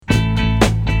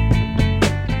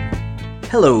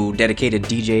Hello, dedicated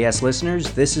DJS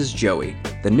listeners. This is Joey,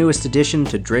 the newest addition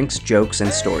to Drinks, Jokes, and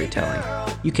Storytelling.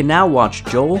 You can now watch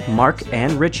Joel, Mark,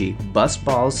 and Richie bust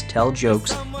balls, tell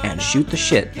jokes, and shoot the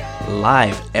shit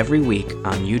live every week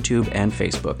on YouTube and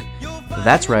Facebook.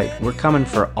 That's right, we're coming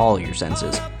for all your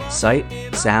senses. Sight,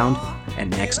 sound,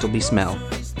 and next will be smell.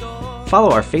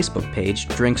 Follow our Facebook page,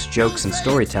 Drinks, Jokes, and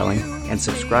Storytelling, and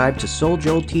subscribe to Soul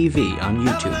Joel TV on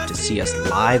YouTube to see us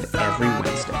live every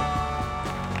Wednesday.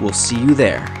 We'll see you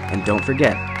there, and don't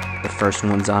forget, the first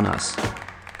one's on us.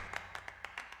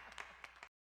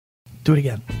 Do it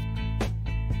again.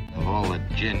 Of all the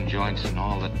gin joints in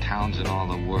all the towns in all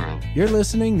the world. You're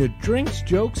listening to Drinks,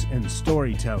 Jokes, and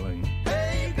Storytelling.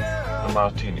 A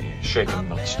martini, shaken,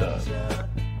 not stirred.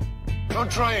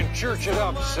 Don't try and church it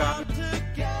up, son.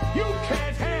 You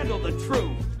can't handle the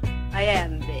truth. I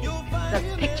am big. The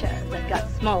picture that got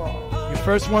small. Your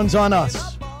first one's on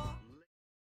us.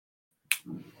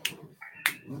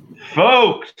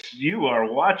 Folks, you are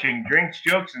watching Drinks,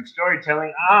 Jokes, and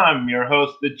Storytelling. I'm your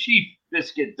host, the Chief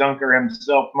Biscuit Dunker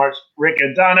himself, Mark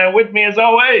Riccadonna. With me, as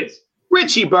always,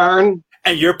 Richie Byrne.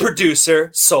 And your producer,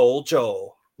 Soul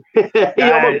Joel. He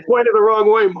almost pointed the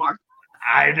wrong way, Mark.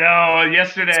 I know.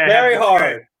 Yesterday, it's very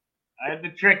hard. I had the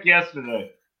trick yesterday.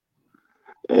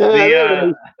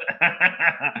 Yeah,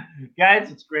 guys,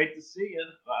 it's great to see you.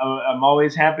 I'm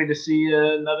always happy to see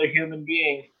another human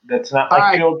being that's not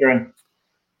like children.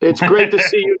 It's great to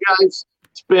see you guys.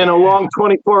 It's been a long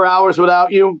 24 hours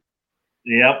without you.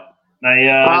 Yep.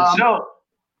 So,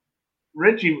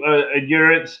 Richie,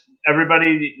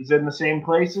 everybody is in the same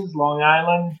places, Long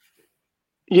Island?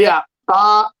 Yeah.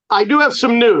 I do have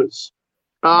some news.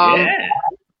 I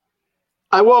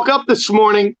woke up this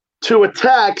morning to a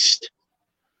text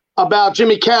about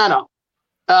Jimmy Cano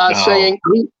saying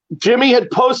Jimmy had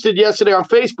posted yesterday on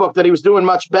Facebook that he was doing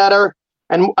much better.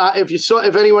 And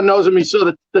if anyone knows him, you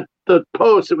saw the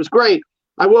post. It was great.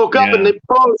 I woke up and the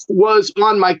post was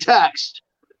on my text.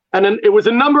 And then it was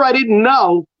a number I didn't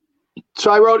know.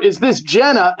 So I wrote, "Is this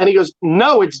Jenna?" And he goes,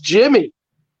 "No, it's Jimmy.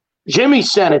 Jimmy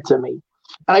sent it to me."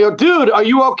 And I go, "Dude, are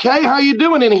you okay? How you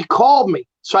doing?" And he called me.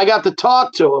 So I got to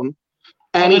talk to him.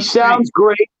 And he sounds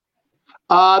great.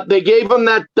 They gave him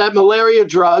that malaria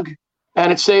drug, and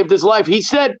it saved his life.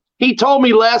 He told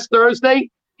me last Thursday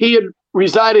he had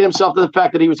resigned himself to the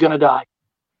fact that he was going to die.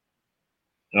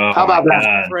 How about that?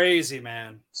 That's crazy,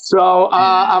 man. So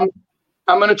I'm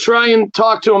going to try and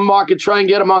talk to him, Mark, and try and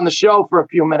get him on the show for a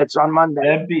few minutes on Monday.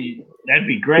 That'd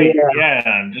be great.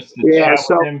 Just to chat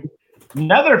with him.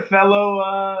 Another fellow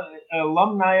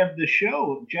alumni of the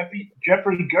show, Jeffrey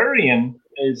Gurian,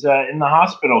 is in the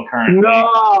hospital currently.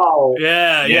 No.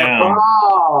 Yeah.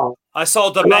 Oh. I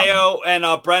saw DeMayo and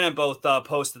Brennan both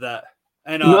posted that.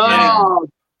 And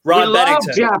Ron Bennington.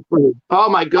 Love Jeffrey. Oh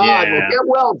my God! Yeah. Well, get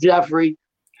well, Jeffrey.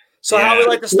 So how we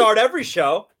like to start every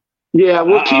show? Yeah,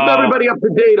 we'll keep everybody up to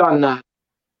date on that.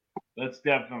 That's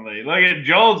definitely. Look at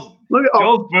Joel's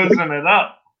boozing it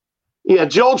up. Yeah,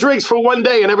 Joel drinks for one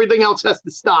day and everything else has to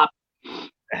stop.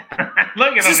 Look at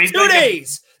him. This is 2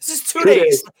 days. This is 2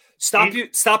 days.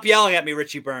 Stop yelling at me,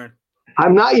 Richie Byrne.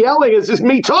 I'm not yelling. It's just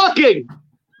me talking.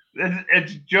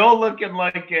 It's Joel looking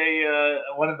like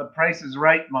one of the Price is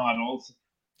Right models.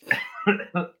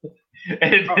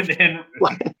 and holding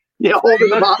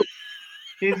them up.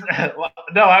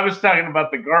 No, I was talking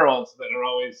about the girls that are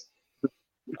always.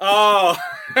 A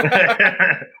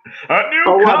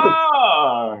new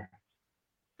car.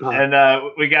 And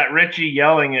we got Richie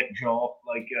yelling at Joel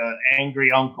like an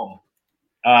angry uncle.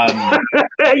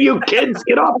 You kids,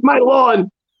 get off my lawn.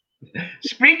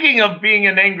 Speaking of being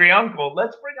an angry uncle,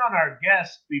 let's bring on our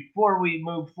guest before we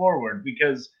move forward,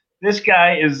 because this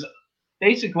guy is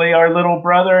basically our little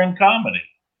brother in comedy.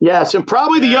 Yes, and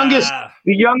probably the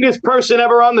youngest person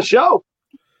ever on the show.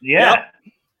 Yeah. Yep.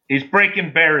 He's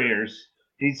breaking barriers.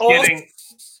 He's getting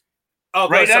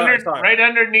right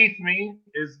underneath me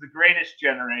is the greatest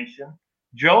generation.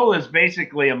 Joel is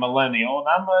basically a millennial, and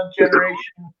I'm a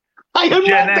generation. I am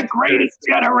not the greatest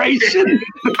generation.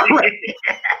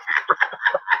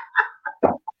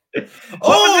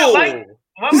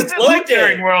 What was it like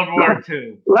during World War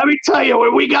II? Let me tell you,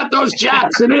 when we got those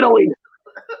Japs in Italy.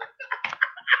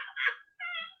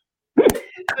 The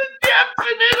Japs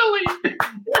in Italy.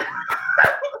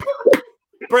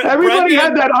 Everybody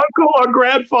had that uncle or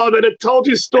grandfather that told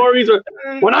you stories of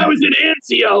when I was in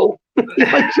Anzio.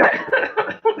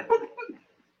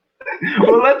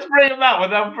 Well, let's bring him out.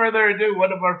 Without further ado,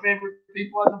 one of our favorite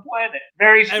people on the planet.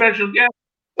 Very special guest.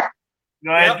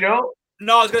 Go ahead, Joe.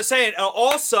 No, I was going to say it.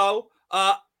 Also,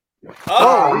 Oh.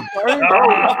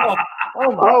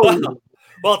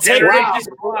 Well, take Richie's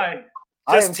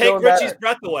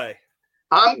breath away.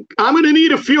 I'm going to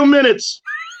need a few minutes.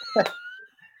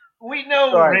 We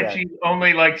know Richie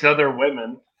only likes other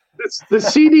women. The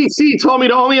CDC told me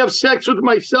to only have sex with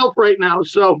myself right now,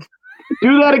 so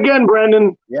do that again,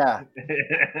 Brendan. Yeah.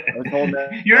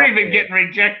 You're even getting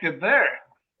rejected there.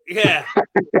 Yeah.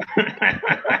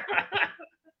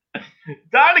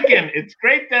 Donegan, it's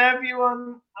great to have you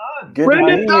on. Good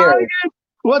Brendan Donegan,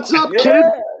 what's up, kid?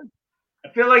 I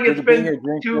feel like it's been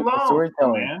too long,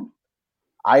 man.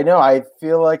 I know. I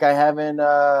feel like I haven't.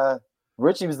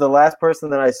 Richie was the last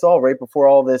person that I saw right before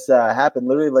all this happened.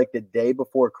 Literally, like the day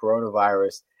before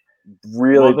coronavirus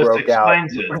really broke out.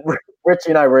 Richie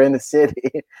and I were in the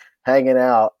city hanging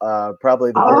out.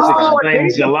 Probably the first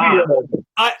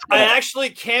time. I actually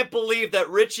can't believe that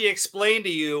Richie explained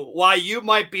to you why you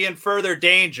might be in further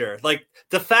danger. Like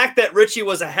the fact that Richie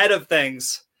was ahead of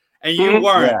things and you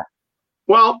weren't. Yeah.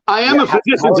 Well, I am a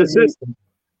physician's assistant.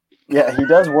 Yeah, he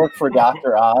does work for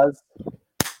Dr. Oz.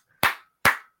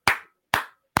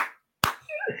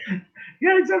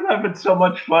 Yeah, it's having so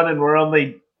much fun, and we're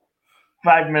only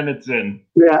 5 minutes in.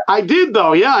 Yeah, I did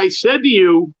though. Yeah, I said to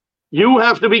you, you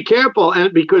have to be careful,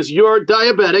 and because you're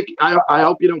diabetic, I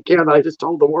hope you don't care that I just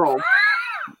told the world.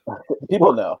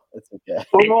 People know. It's okay.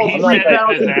 All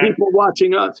 3,000 people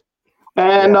watching us,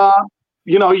 and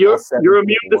you're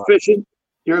immune deficient.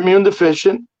 You're immune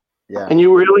deficient. Yeah. And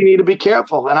you really need to be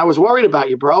careful. And I was worried about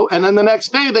you, bro. And then the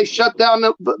next day they shut down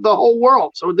the whole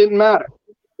world, so it didn't matter.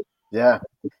 Yeah,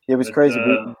 it was crazy.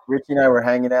 Richie and I were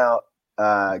hanging out,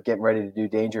 getting ready to do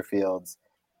Dangerfields,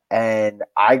 and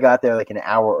I got there like an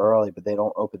hour early, but they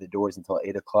don't open the doors until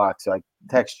 8 o'clock. So I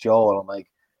text Joel and I'm like,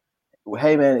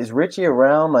 "Hey man, is Richie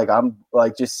around? Like I'm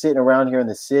like just sitting around here in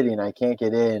the city and I can't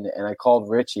get in." And I called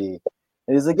Richie.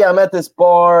 And he's like, "Yeah, I'm at this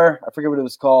bar. I forget what it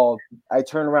was called." I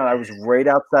turned around. I was right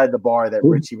outside the bar that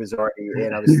Richie was already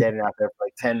in. I was standing out there for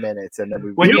like 10 minutes, and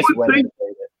then we just went.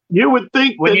 You would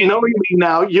think that knowing me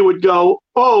now, you would go,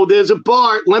 "Oh, there's a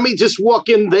bar. Let me just walk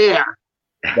in there."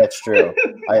 That's true.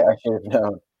 I should have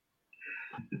known.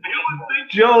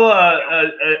 Joel,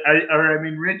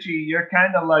 Richie, you're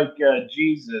kind of like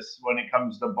Jesus when it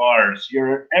comes to bars.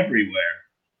 You're everywhere.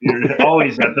 You're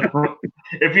always at the front.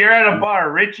 If you're at a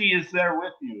bar, Richie is there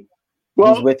with you.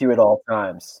 Well, he's with you at all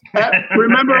times.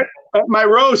 Remember at my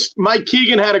roast, Mike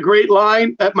Keegan had a great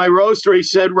line at my roast where he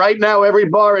said, "Right now, every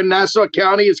bar in Nassau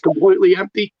County is completely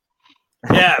empty."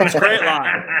 Yeah, it was a great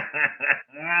line.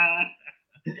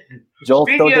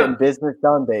 Joel's still getting business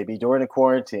done, baby, during the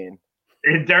quarantine.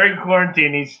 During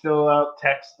quarantine, he's still out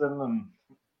texting and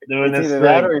doing it's this either thing.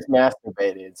 that or he's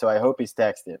masturbating, so I hope he's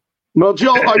texting. Well,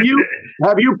 Joel, have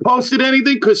you posted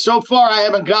anything? Because so far I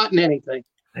haven't gotten anything.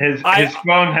 His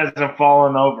phone hasn't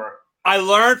fallen over. I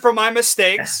learned from my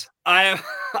mistakes. I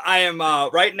am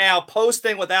right now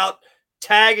posting without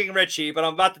tagging Richie, but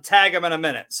I'm about to tag him in a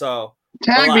minute. So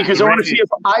tag me because I want to see if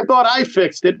I thought I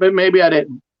fixed it, but maybe I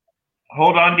didn't.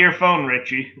 Hold on to your phone,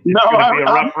 Richie. It's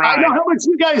I know how much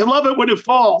you guys love it when it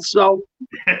falls. So,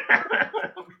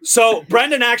 so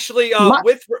Brendan actually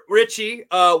with Richie,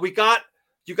 we got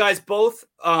you guys both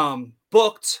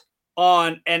booked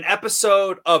on an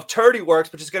episode of Turdy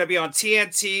Works, which is going to be on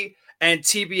TNT and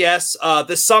TBS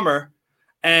this summer.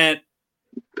 And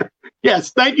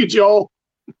yes, thank you, Joel.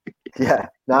 Yeah,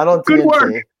 not on Good TNT,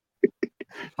 work.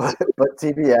 but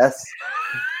TBS.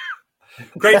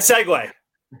 Great segue.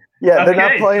 Yeah, they're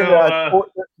not playing.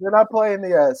 They're not playing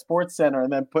the Sports Center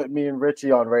and then putting me and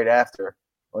Richie on right after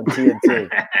on TNT.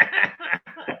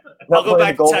 I'll go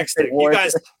back to texting. You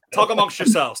guys talk amongst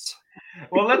yourselves.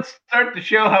 Well, let's start the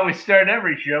show how we start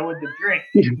every show with the drink.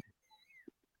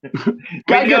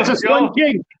 Guy gets us one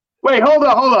gig. Wait, hold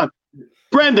on.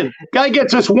 Brendan, guy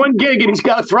gets us one gig and he's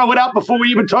got to throw it out before we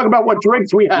even talk about what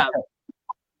drinks we have.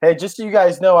 Hey, just so you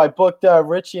guys know, I booked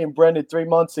Richie and Brendan 3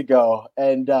 months ago,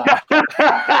 and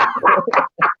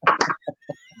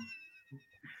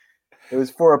it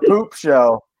was for a poop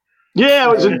show. Yeah,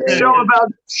 it was a show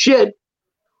about shit.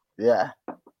 Yeah,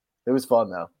 it was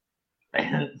fun though.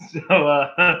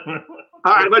 All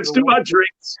right, let's do our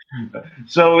drinks.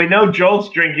 So we know Joel's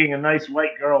drinking a nice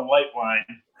white girl white wine.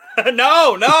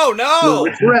 No.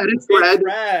 It's red.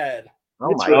 Red.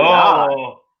 Oh my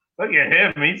God. Look at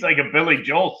him. He's like a Billy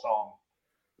Joel song.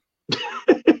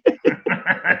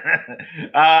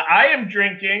 I am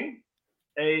drinking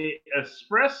a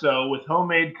espresso with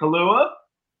homemade Kahlua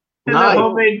and a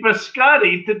homemade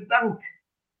biscotti to dunk.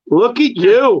 Look at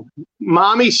you.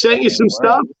 Mommy sent you some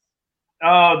stuff?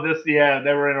 Oh, they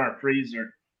were in our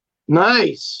freezer.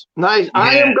 Nice. Yeah.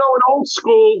 I am going old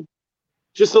school.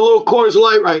 Just a little Coors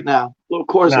Light right now.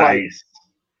 Light.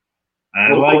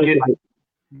 I like it.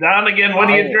 Donegan, what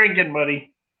are you drinking,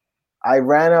 buddy? I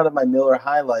ran out of my Miller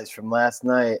High Life from last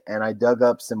night, and I dug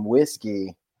up some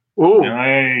whiskey. Ooh,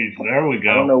 nice! There we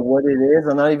go. I don't know what it is.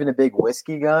 I'm not even a big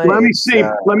whiskey guy. Let me see.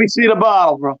 Let me see the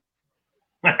bottle, bro.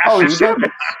 Oh, it's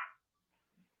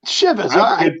Chivas.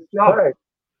 All right.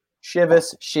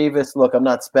 Chivas. Look, I'm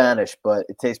not Spanish, but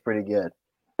it tastes pretty good.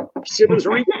 Chivas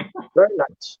Regal. Very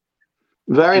nice.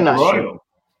 Very nice. Royal.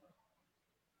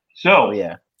 So,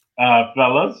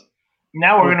 fellas,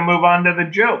 now we're going to move on to the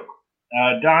joke.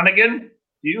 Donegan,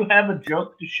 do you have a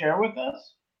joke to share with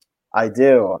us? I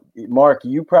do. Mark,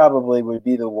 you probably would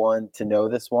be the one to know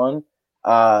this one.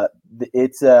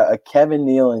 It's a Kevin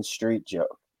Nealon street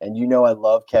joke. And you know I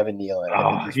love Kevin Nealon.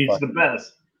 Oh, he's the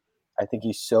best. I think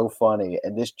he's so funny.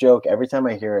 And this joke, every time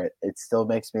I hear it, it still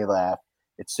makes me laugh.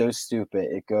 It's so stupid.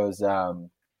 It goes,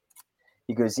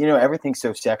 he goes, everything's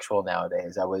so sexual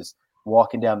nowadays. I was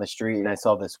walking down the street and I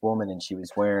saw this woman and she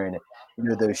was wearing,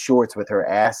 those shorts with her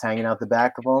ass hanging out the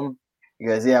back of them. He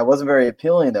goes, yeah, it wasn't very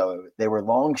appealing though. They were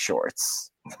long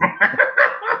shorts.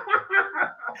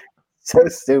 So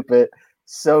stupid.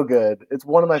 So good. It's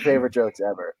one of my favorite jokes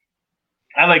ever.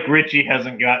 I like Richie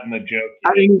hasn't gotten the joke.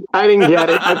 I didn't get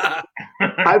it.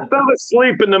 I fell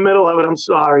asleep in the middle of it. I'm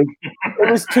sorry. It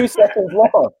was 2 seconds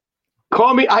long.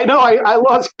 Call me. I know. I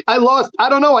lost. I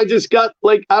don't know. I just got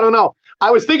I don't know. I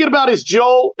was thinking about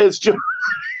Joel.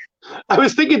 I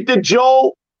was thinking, did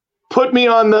Joel put me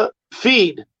on the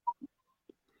feed?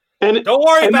 And don't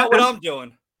worry about what I'm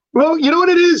doing. Well, you know what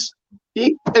it is?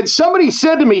 And somebody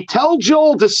said to me, tell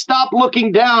Joel to stop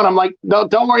looking down. I'm like, no,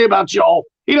 don't worry about Joel.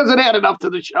 He doesn't add enough to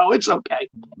the show. It's okay.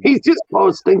 He's just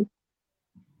posting.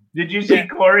 Did you see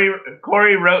Corey?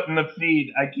 Corey wrote in the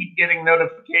feed, I keep getting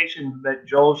notifications that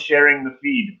Joel's sharing the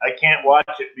feed. I can't watch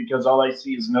it because all I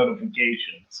see is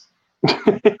notifications.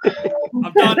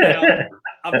 I'm done now.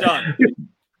 I'm done.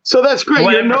 So that's great.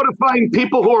 You're notifying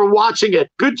people who are watching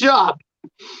it. Good job.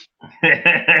 Tell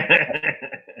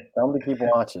them to keep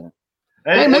watching.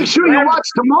 Hey, make sure you watch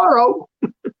tomorrow.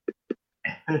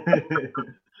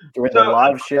 During the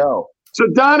live show. So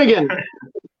Donegan,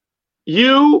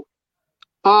 you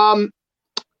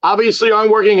obviously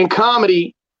aren't working in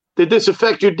comedy. Did this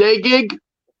affect your day gig?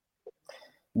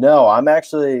 No, I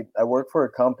work for a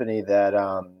company that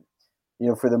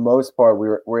for the most part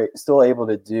we're still able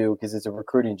to do because it's a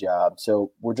recruiting job.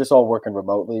 So we're just all working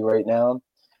remotely right now.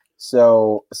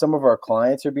 So some of our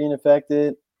clients are being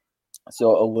affected.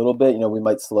 So a little bit, we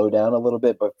might slow down a little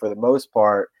bit, but for the most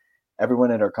part,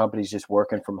 everyone in our company is just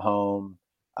working from home.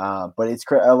 But it's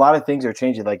a lot of things are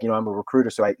changing. Like, I'm a recruiter,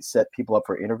 so I set people up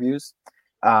for interviews.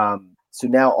 So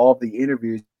now all of the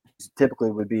interviews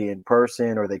typically would be in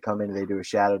person, or they come in and they do a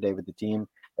shadow day with the team.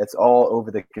 That's all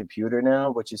over the computer now,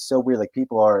 which is so weird. Like,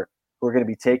 people who are going to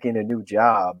be taking a new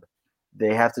job,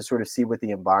 they have to sort of see what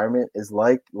the environment is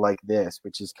like this,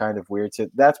 which is kind of weird. So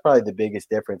that's probably the biggest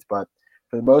difference. But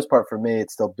for the most part, for me,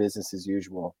 it's still business as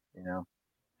usual,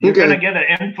 You're going to get an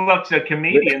influx of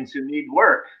comedians who need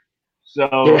work.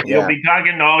 So you'll be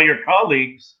talking to all your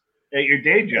colleagues at your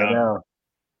day job. I know.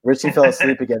 Richie fell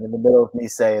asleep again in the middle of me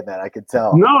saying that. I could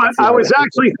tell. No, I was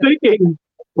actually thinking,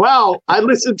 wow, I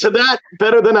listened to that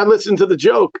better than I listened to the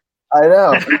joke. I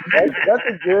know. That's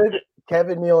a good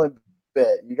Kevin Nealon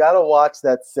bit. You got to watch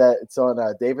that set. It's on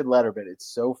David Letterman.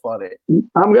 It's so funny. You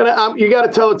got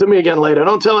to tell it to me again later.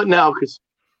 Don't tell it now, because.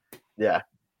 Yeah.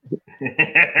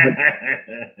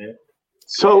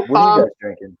 So, what are you guys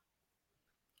drinking?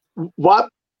 What?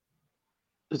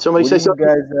 Did somebody say something?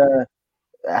 Guys,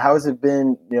 how has it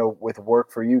been, with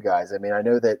work for you guys? I mean, I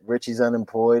know that Richie's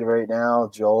unemployed right now.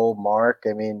 Joel, Mark.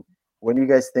 I mean, when do you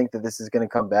guys think that this is going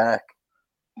to come back?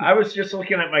 I was just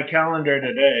looking at my calendar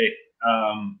today.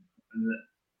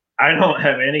 I don't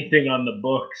have anything on the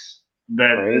books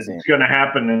that is going to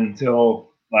happen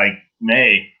until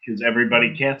May, because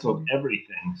everybody canceled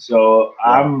everything. So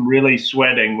I'm really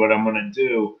sweating what I'm going to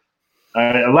do.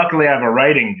 Luckily, I have a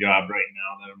writing job right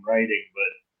now that I'm writing, but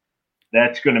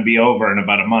that's going to be over in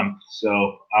about a month.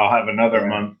 So I'll have another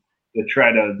month to try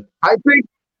to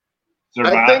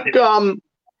survive.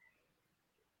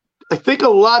 I think a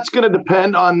lot's going to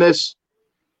depend on this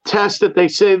test that they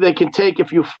say they can take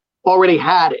if you've already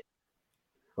had it.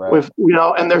 Right.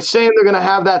 And they're saying they're going to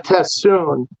have that test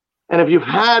soon. And if you've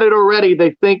had it already,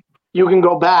 they think you can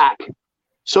go back.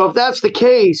 So if that's the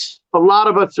case, a lot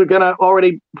of us are going to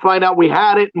already find out we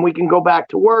had it and we can go back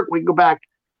to work. We can go back,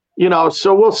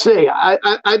 so we'll see. I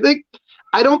think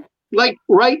I don't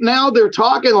right now they're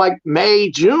talking May,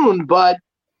 June, but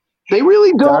they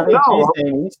really don't know. T is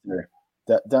saying Easter.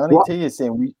 Donnie T is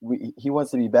saying he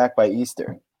wants to be back by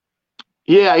Easter.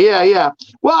 Yeah.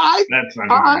 Well,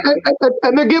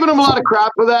 and they're giving him a lot of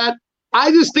crap for that.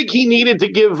 I just think he needed to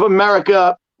give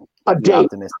America a date.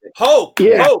 Hope.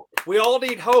 Yeah. Hope. We all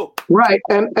need hope. Right.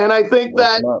 And I think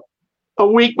that a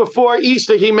week before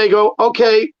Easter, he may go,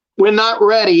 okay, we're not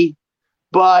ready,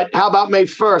 but how about May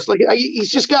 1st? Like,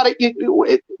 he's just got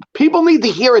to, people need to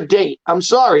hear a date. I'm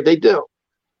sorry, they do.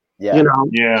 Yeah. You know?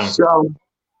 Yeah. So.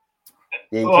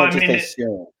 Yeah, you can't just say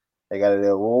soon. They got to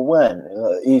do, well,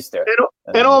 when? Easter.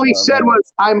 And all he said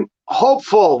was, I'm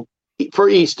hopeful for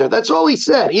Easter. That's all he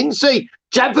said. He didn't say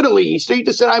definitely Easter. He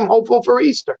just said, I'm hopeful for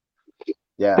Easter.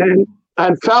 Yeah.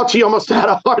 And Fauci almost had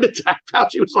a heart attack.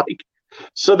 Fauci was like,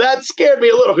 so that scared me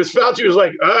a little because Fauci was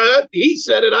like, he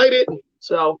said it, I didn't.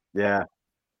 So. Yeah.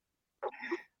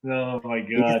 Oh, my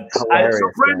God. So,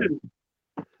 Brendan,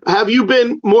 have you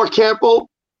been more careful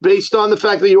based on the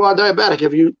fact that you are diabetic?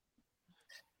 Have you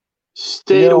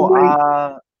stayed away?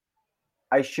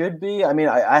 I should be. I mean,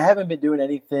 I haven't been doing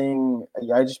anything.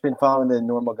 I've just been following the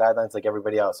normal guidelines like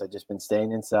everybody else. I've just been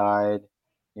staying inside,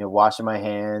 washing my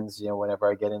hands, whenever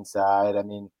I get inside. I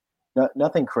mean,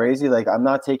 nothing crazy. Like, I'm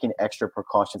not taking extra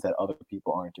precautions that other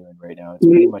people aren't doing right now. It's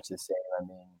pretty much the same. I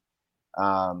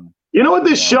mean, you know what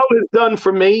this show has done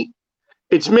for me?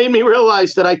 It's made me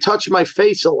realize that I touch my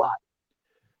face a lot.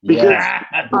 Because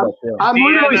I'm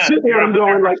literally sitting here and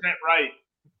going like, right.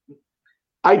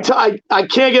 I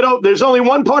can't get over. There's only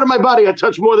one part of my body I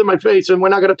touch more than my face, and we're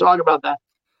not going to talk about that.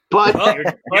 But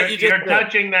you're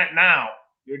touching that now.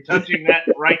 You're touching that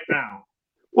right now.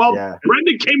 Well,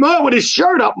 Brendan came on with his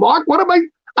shirt up, Mark. What am I?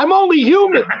 I'm only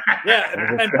human.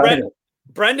 Yeah, and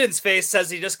Brendan's face says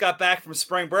he just got back from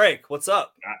spring break. What's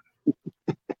up?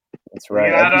 That's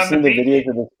right. Have you seen the videos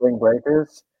of the spring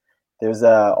breakers? There's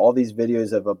all these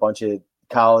videos of a bunch of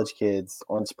college kids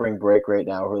on spring break right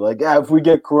now who are like, if we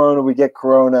get corona, we get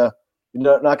corona.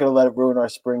 We're not going to let it ruin our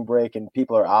spring break. And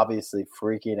people are obviously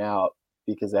freaking out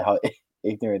because of how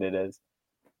ignorant it is.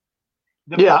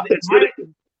 The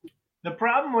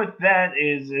problem with that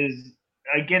is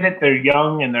I get it. They're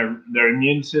young and their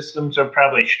immune systems are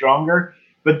probably stronger,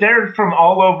 but they're from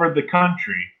all over the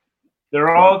country.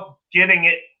 They're all getting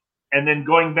it and then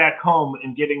going back home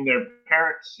and getting their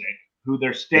parents sick, who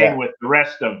they're staying with the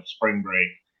rest of spring break.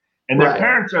 And their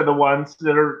parents are the ones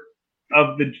that are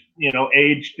of the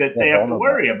age that they have to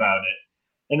worry about it.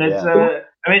 And it's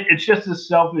it's just a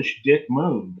selfish dick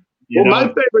move.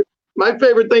 My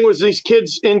favorite thing was these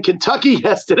kids in Kentucky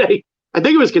yesterday. I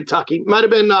think it was Kentucky. Might have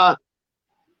been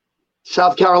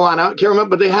South Carolina. I can't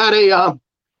remember, but they had a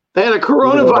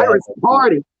coronavirus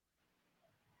party.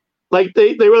 Like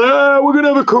they were like, we're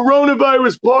gonna have a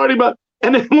coronavirus party,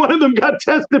 and then one of them got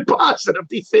tested positive.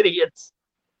 These idiots.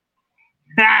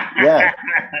 Yeah.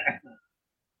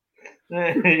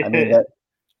 I mean, that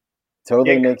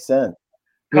totally makes sense.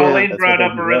 Colleen brought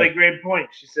up a really great point.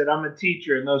 She said, I'm a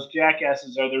teacher, and those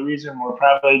jackasses are the reason we're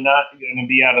probably not going to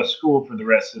be out of school for the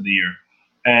rest of the year.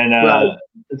 And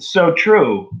it's so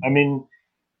true. I mean,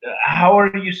 how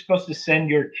are you supposed to send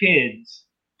your kids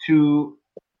to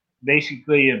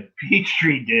basically a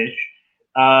petri dish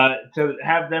to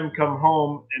have them come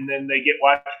home and then they get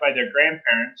watched by their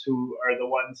grandparents who are the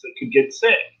ones that could get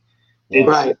sick?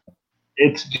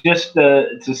 It's just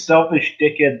it's a selfish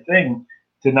dickhead thing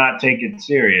to not take it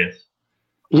serious.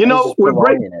 We're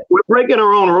breaking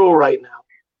our own rule right now,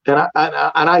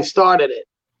 and I started it,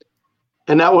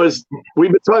 and that was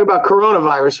we've been talking about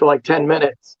coronavirus for like 10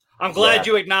 minutes. I'm glad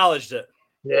you acknowledged it.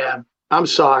 Yeah, I'm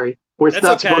sorry. We're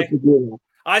not supposed to do that.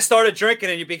 I started drinking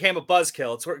and you became a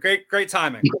buzzkill. It's great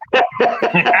timing.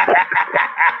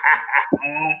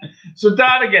 So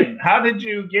Donegan, how did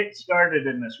you get started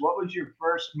in this? What was your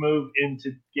first move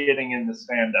into getting into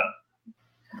stand-up?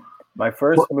 My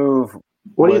first move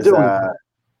what was, are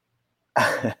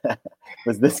you doing?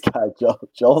 Was this guy,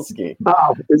 Jolski.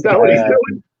 Oh, is that what he's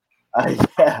doing?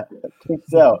 Yeah, I think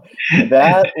so.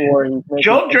 That or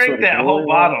Joel drank that whole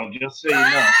bottle, just so you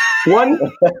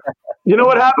know. You know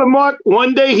what happened, Mark?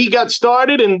 One day he got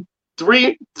started, and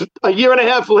a year and a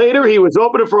half later, he was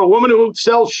opening for a woman who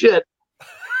sells shit.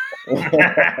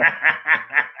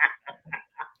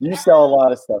 You sell a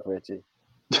lot of stuff, Richie.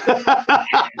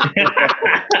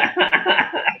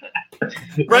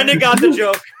 Brendan got the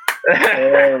joke.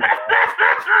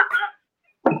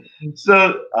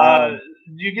 So,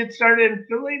 you get started in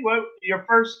Philly? What your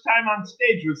first time on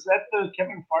stage, was that the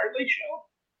Kevin Farley show?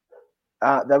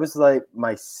 That was like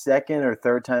my second or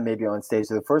third time maybe on stage.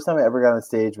 So the first time I ever got on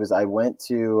stage was I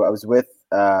was with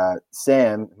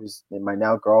Sam, who's my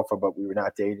now girlfriend, but we were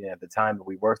not dating at the time, but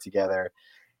we worked together.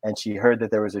 And she heard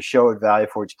that there was a show at Valley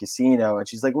Forge Casino, and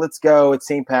she's like, let's go. It's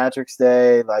St. Patrick's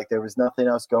Day. Like, there was nothing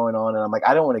else going on. And I'm like,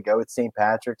 I don't want to go. It's St.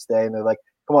 Patrick's Day. And they're like,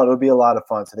 come on, it'll be a lot of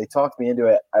fun. So they talked me into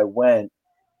it. I went.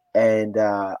 And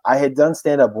I had done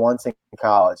stand-up once in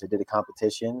college. I did a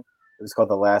competition. It was called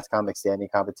the Last Comic Standing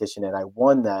competition, and I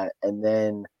won that. And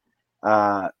then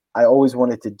I always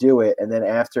wanted to do it. And then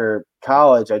after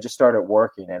college, I just started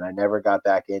working, and I never got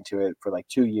back into it for like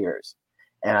 2 years.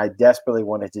 And I desperately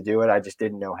wanted to do it. I just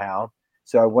didn't know how.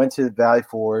 So I went to the Valley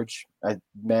Forge. I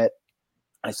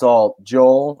saw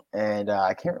Joel, and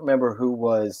I can't remember who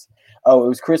was. Oh, it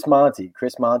was Chris Monty.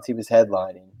 Chris Monty was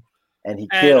headlining, and he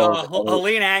killed.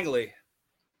 Helene Angley.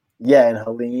 Yeah, and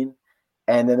Helene.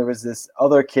 And then there was this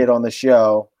other kid on the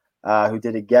show who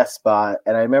did a guest spot.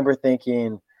 And I remember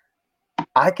thinking,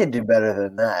 I could do better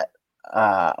than that.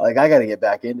 I got to get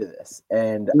back into this.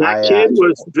 And that kid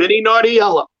was Vinny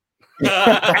Nardiello.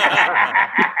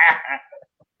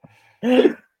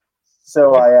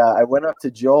 So I went up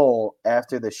to Joel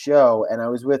after the show, and I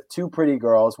was with two pretty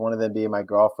girls, one of them being my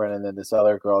girlfriend, and then this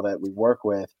other girl that we work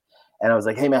with. And I was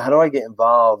like, hey, man, how do I get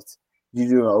involved? You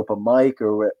do an open mic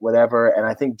or whatever? And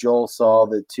I think Joel saw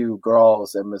the two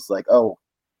girls and was like, oh.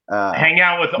 Hang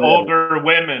out with older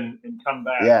women and come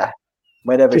back. Yeah,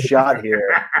 might have a shot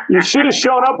here. You should have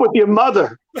shown up with your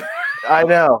mother. I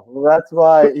know. Well, that's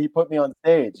why he put me on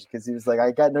stage, because he was like,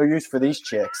 I got no use for these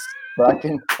chicks, but I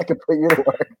can put you to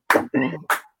work.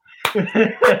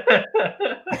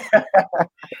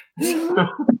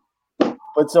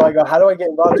 But so I go, how do I get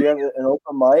involved? Do you have an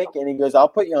open mic? And he goes,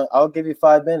 I'll give you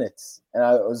 5 minutes. And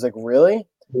I was like, really?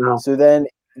 No. So then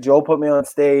Joel put me on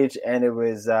stage, and it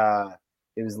was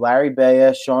Larry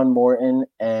Baya, Sean Morton,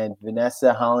 and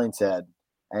Vanessa Hollingshead.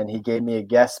 And he gave me a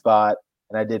guest spot,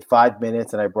 and I did 5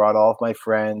 minutes, and I brought all of my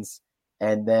friends.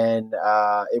 And then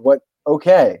it went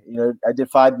okay. I did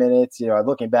 5 minutes.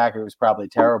 Looking back, it was probably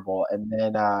terrible. And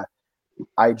then I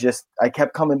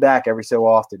kept coming back every so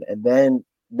often. And then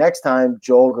next time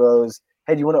Joel goes,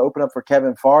 hey, do you want to open up for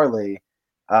Kevin Farley?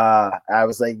 I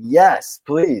was like, yes,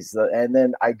 please. And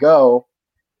then I go,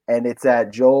 and it's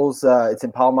at Joel's, it's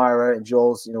in Palmyra, and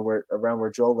Joel's, around where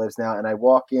Joel lives now. And I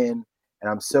walk in, and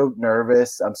I'm so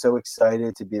nervous. I'm so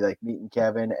excited to be like meeting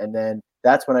Kevin. And then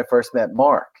that's when I first met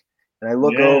Mark. And I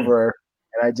look over,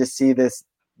 and I just see this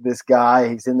guy.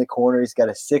 He's in the corner. He's got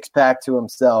a 6-pack to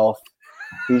himself.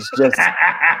 He's just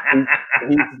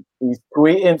he's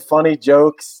tweeting funny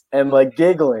jokes and like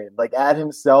giggling like at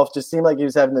himself. Just seemed like he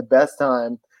was having the best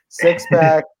time.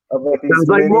 6-pack of like these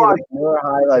Miller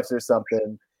High Lifes or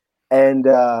something. And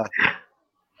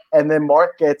then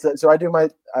Mark gets so I do my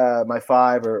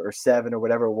 5 or 7 or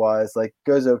whatever it was, like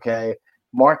goes okay.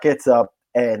 Mark gets up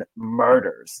and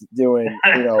murders doing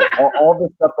all the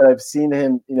stuff that I've seen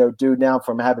him do now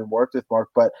from having worked with Mark.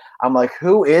 But I'm like,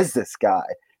 who is this guy?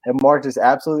 And Mark just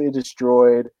absolutely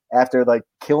destroyed after like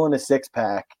killing a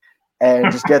 6-pack,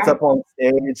 and just gets up on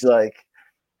stage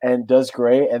and does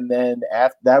great. And then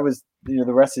after that was the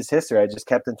rest is history. I just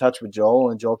kept in touch with Joel,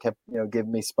 and Joel kept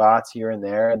giving me spots here and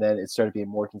there, and then it started being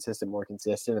more consistent.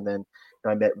 And then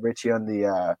I met Richie on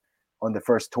the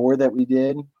first tour that we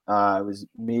did. It was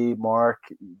me, Mark,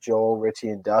 Joel, Richie,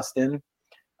 and Dustin.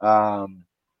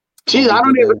 Geez, I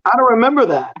don't remember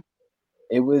that.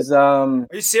 It was. Are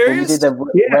you serious? We did the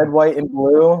red, white, and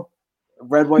blue.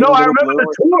 Red, white. No, and I remember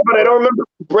the tour, but I don't remember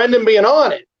Brendan being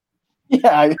on it.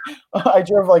 Yeah, I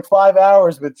drove like 5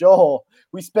 hours with Joel.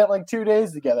 We spent like 2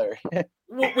 days together.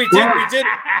 We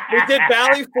did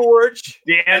Valley Forge.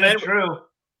 Yeah, true.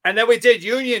 And then we did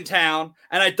Uniontown,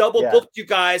 and I double booked you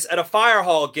guys at a Fire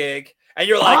Hall gig, and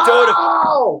you're like,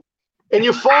 dude. And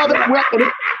your father went,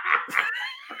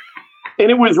 and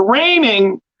it was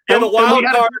raining. And the wild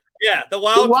card. Yeah, the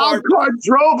wild card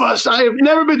drove us. I have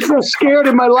never been so scared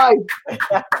in my life.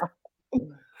 I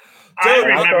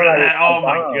remember that. Oh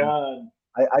my god!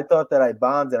 I thought that I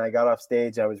bombed, and I got off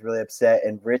stage. I was really upset.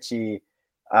 And Richie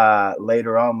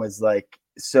later on was like,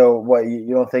 "So what?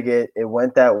 You don't think it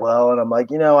went that well?" And I'm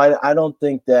like, I don't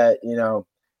think that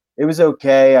it was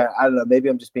okay. I don't know. Maybe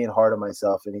I'm just being hard on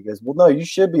myself. And he goes, "Well, no, you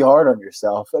should be hard on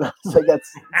yourself." And I was like, "That's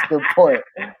a good point."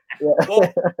 Yeah.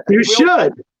 Well, you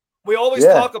should. We always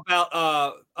talk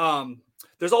about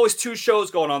there's always 2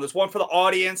 shows going on. There's one for the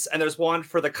audience and there's one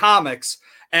for the comics.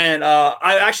 And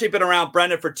I've actually been around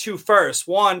Brendan for 2 firsts.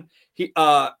 One,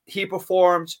 he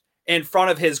performed in front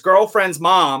of his girlfriend's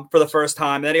mom for the first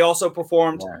time. And then he also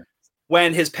performed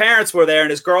when his parents were there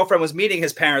and his girlfriend was meeting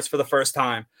his parents for the first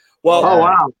time. Well, oh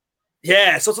wow.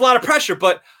 Yeah, so it's a lot of pressure,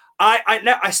 but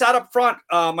I sat up front.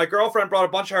 My girlfriend brought a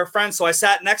bunch of her friends, so I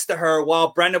sat next to her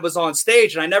while Brendan was on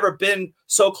stage, and I never been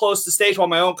so close to stage while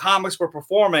my own comics were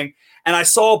performing. And I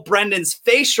saw Brendan's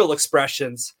facial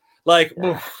expressions. Like,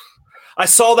 I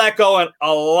saw that going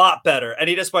a lot better. And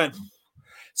he just went,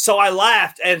 so I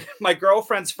laughed, and my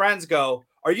girlfriend's friends go,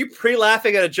 are you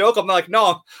pre-laughing at a joke? I'm like,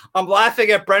 no, I'm laughing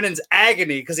at Brendan's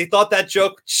agony because he thought that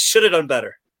joke should have done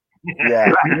better.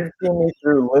 Yeah, you've seen me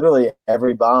through literally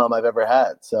every bomb I've ever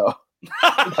had. So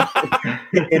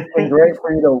it's been great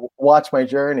for you to watch my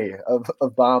journey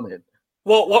of bombing.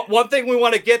 Well, one thing we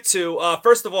want to get to,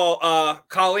 first of all,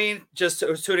 Colleen just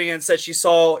was tuning in, said she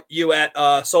saw you at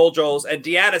Soul Joel's, and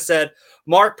Deanna said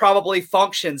Mark probably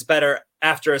functions better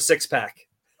after a six-pack.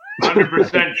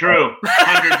 100% true.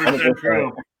 100%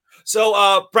 true.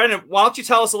 So, Brendan, why don't you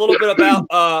tell us a little bit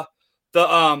about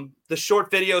the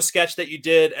short video sketch that you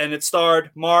did, and it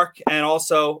starred Mark and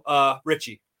also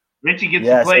Richie. Richie gets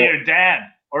to play your dad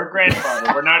or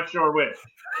grandfather. We're not sure which.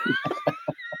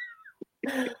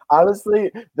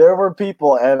 Honestly, there were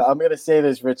people, and I'm going to say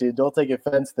this, Richie, don't take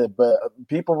offense to it, but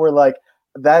people were like,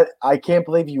 "That I can't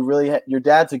believe you really your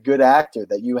dad's a good actor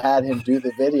that you had him do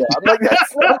the video." I'm like,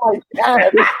 that's not my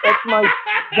dad, that's my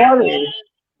buddy.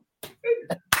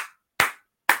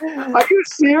 Are you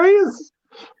serious?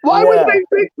 Why would they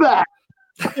think that?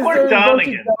 Poor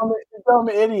Donegan. Dumb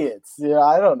idiots. Yeah,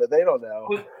 I don't know. They don't know.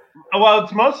 Well,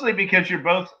 it's mostly because you're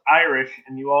both Irish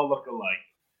and you all look alike.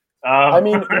 I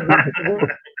mean,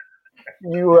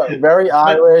 you are very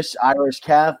Irish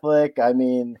Catholic. I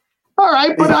mean, all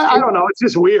right, but I don't know. It's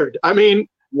just weird. I mean,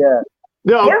 yeah.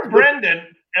 No, poor Brendan.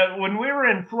 When we were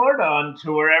in Florida on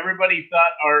tour, everybody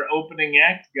thought our opening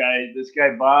act guy, this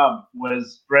guy Bob,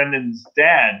 was Brendan's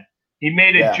dad. He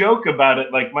made a joke about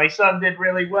it, like, my son did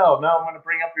really well. Now I'm going to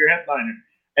bring up your headliner.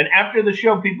 And after the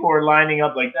show, people were lining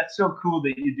up like, that's so cool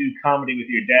that you do comedy with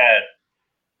your dad.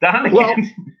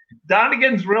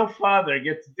 Donegan's real father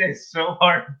gets dissed so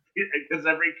hard because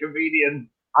every comedian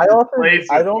I don't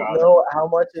know how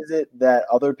much is it that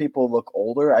other people look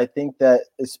older. I think that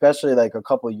especially like a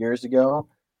couple of years ago,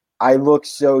 I look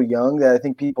so young that I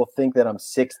think people think that I'm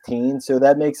 16. So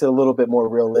that makes it a little bit more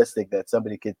realistic that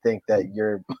somebody could think that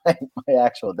you're my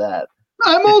actual dad.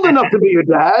 I'm old enough to be your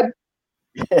dad.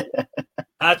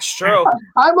 That's true.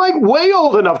 I'm like way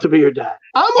old enough to be your dad.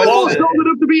 I'm almost old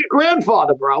enough to be your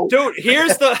grandfather, bro. Dude,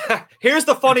 here's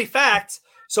the funny fact.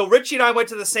 So Richie and I went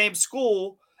to the same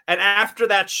school, and after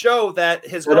that show that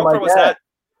his girlfriend was at,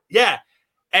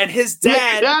 and his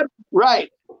dad,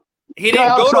 right? He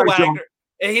didn't go to Wagner.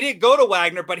 And he didn't go to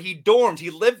Wagner, but he dormed.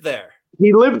 He lived there.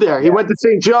 He lived there. He went to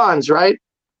St. John's, right?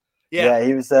 Yeah,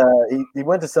 he was. He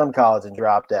went to some college and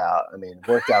dropped out. I mean,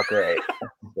 worked out great.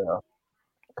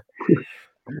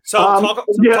 So talk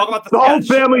about the whole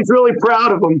family's really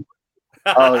proud of him.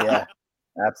 Oh yeah,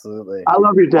 absolutely. I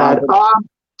love your dad.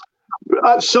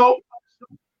 So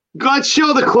let's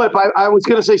show the clip. I was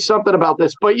going to say something about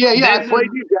this, but I played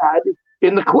your dad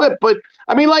in the clip. But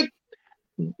I mean, like,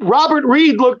 Robert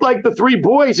Reed looked like the three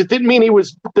boys. It didn't mean he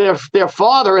was their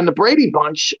father in the Brady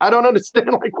Bunch. I don't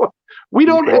understand. Like, what we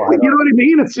don't, you know what I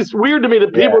mean? It's just weird to me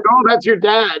that people go, "Oh, that's your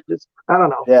dad." I don't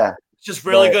know. Yeah, it's just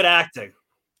really good acting.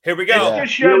 Here we go. It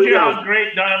just shows you how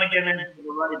great Donegan is for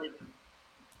the writing.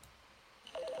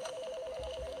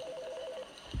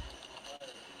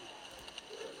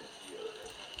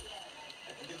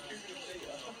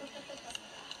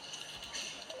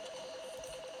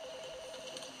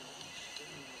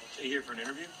 Are you here for an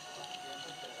interview?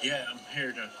 Yeah, I'm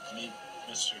here to meet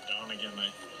Mr. Donegan.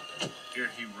 I hear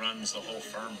he runs the whole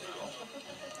firm now.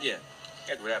 Yeah,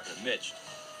 that's what happened to Mitch.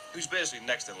 Who's basically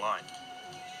next in line?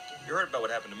 You heard about what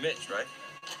happened to Mitch, right?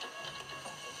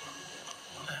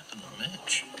 What happened to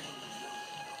Mitch?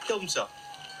 Killed himself.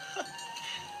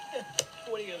 Yeah,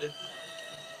 what are you gonna do?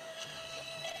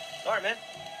 All right, man.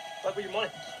 Luck with your money.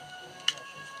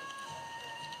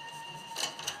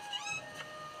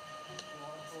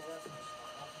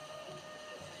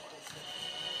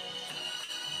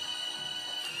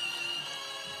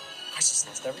 I just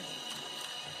lost everything.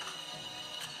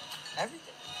 Everything.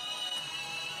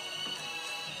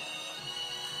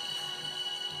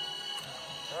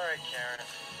 All right, Karen.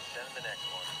 Send the next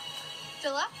one.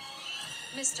 Philip,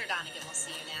 Mr. Donegan will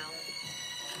see you now.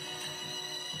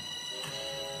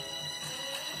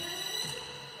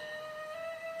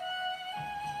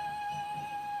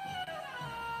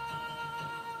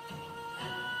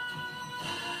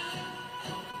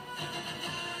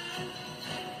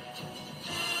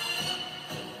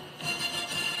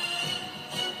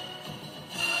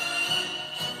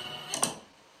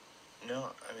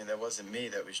 No, I mean, that wasn't me.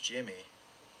 That was Jimmy.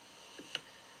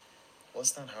 Well,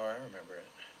 that's not how I remember it.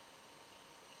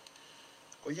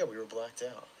 Well, yeah, we were blacked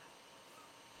out.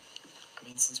 I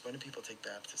mean, since when do people take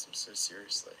baptism so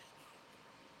seriously?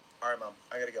 All right, Mom,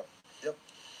 I gotta go. Yep.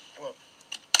 Well,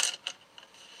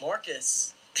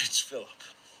 Marcus. It's Philip.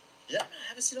 Yeah, man,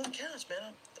 have a seat on the couch,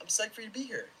 man. I'm psyched for you to be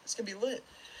here. It's gonna be lit.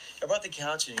 I brought the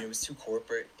couch and it was too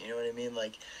corporate. You know what I mean?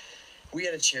 Like, we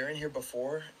had a chair in here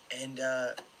before, and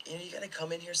you gotta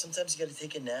come in here. Sometimes you gotta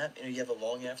take a nap. You have a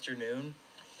long afternoon.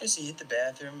 So you hit the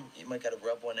bathroom. You might gotta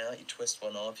rub one out. You twist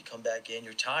one off. You come back in.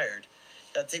 You're tired.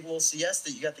 You gotta take a little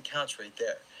siesta. You got the couch right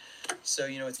there. So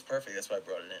it's perfect. That's why I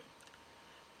brought it in.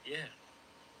 Yeah,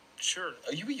 sure.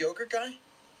 Are you a yogurt guy?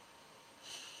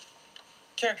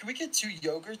 Karen, can we get 2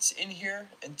 yogurts in here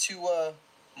and 2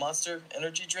 Monster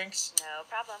energy drinks? No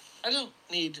problem. I don't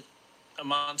need a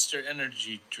Monster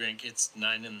energy drink. It's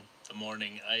 9 in the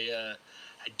morning. I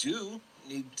do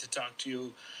need to talk to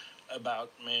you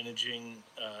about managing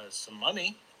some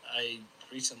money. I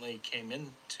recently came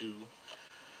into,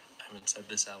 I haven't said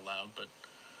this out loud, but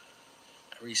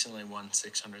I recently won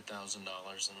 $600,000 in the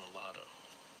lotto.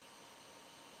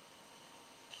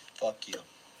 Fuck you.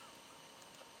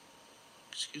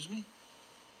 Excuse me?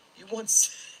 You won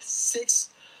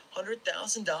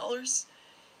 $600,000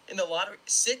 in the lottery?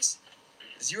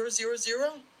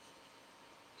 6,000?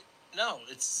 No,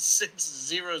 it's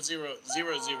 6,000,000.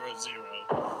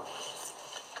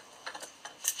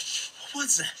 What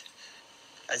was that?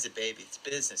 As a baby, it's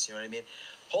business. You know what I mean?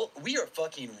 We are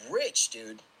fucking rich,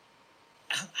 dude.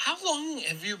 How long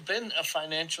have you been a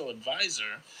financial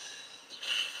advisor?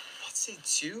 Let's say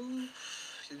 2,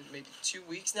 maybe 2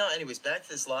 weeks now. Anyways, back to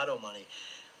this lotto money.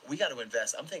 We got to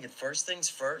invest. I'm thinking first things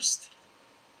first.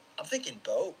 I'm thinking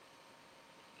boat.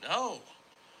 No,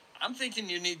 I'm thinking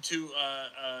you need to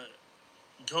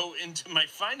go into my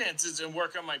finances and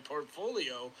work on my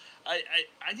portfolio.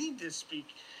 I need to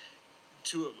speak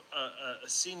to a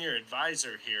senior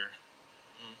advisor here.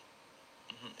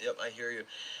 Mm-hmm. Yep, I hear you.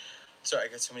 Sorry, I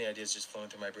got so many ideas just flowing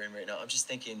through my brain right now. I'm just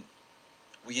thinking,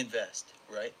 we invest,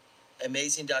 right?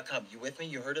 Amazing.com. You with me?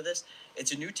 You heard of this?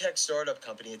 It's a new tech startup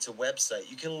company. It's a website.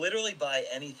 You can literally buy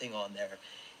anything on there.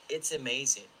 It's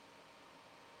amazing.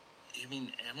 You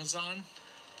mean Amazon?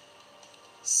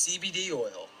 CBD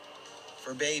oil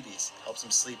for babies. Helps them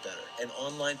sleep better. An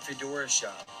online fedora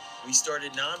shop. We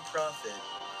started nonprofit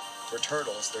for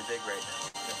turtles. They're big right now.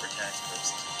 For tax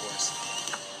purposes, of course.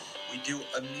 We do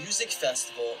a music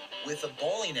festival with a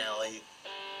bowling alley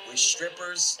with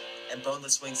strippers and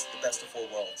boneless wings, the best of 4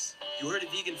 worlds. You heard of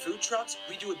vegan food trucks?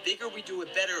 We do it bigger, we do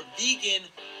it better. Vegan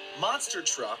monster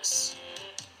trucks.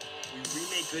 We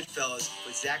remake Goodfellas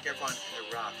with Zac Efron and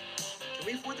The Rock. Can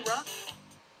we afford The Rock?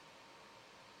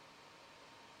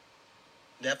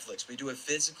 Netflix. We do a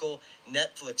physical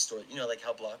Netflix store. Like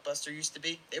how Blockbuster used to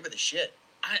be? They were the shit.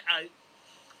 I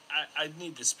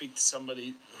need to speak to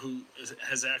somebody who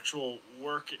has actual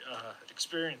work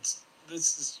experience.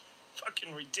 This is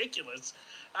fucking ridiculous.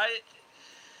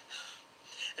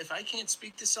 If I can't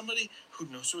speak to somebody who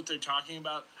knows what they're talking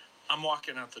about, I'm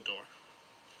walking out the door.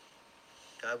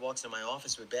 Guy walks into my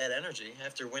office with bad energy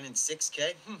after winning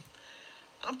 $6K.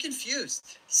 I'm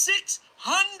confused.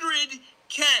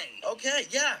 $600K. Okay,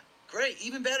 yeah, great,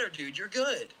 even better, dude. You're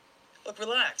good. Look,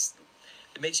 relax.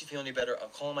 If it makes you feel any better, I'll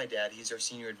call my dad. He's our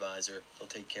senior advisor. He'll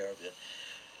take care of you.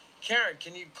 Karen,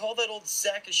 can you call that old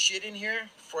sack of shit in here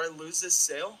before I lose this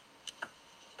sale?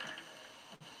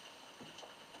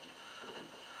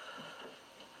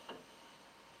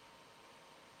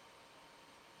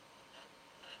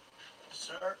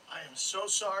 Sir, I am so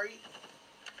sorry.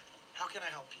 How can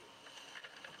I help you?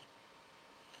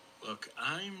 Look,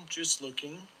 I'm just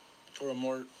looking for a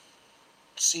more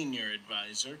senior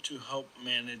advisor to help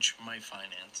manage my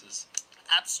finances.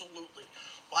 Absolutely.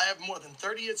 Well, I have more than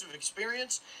 30 years of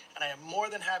experience, and I am more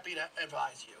than happy to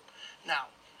advise you. Now,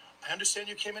 I understand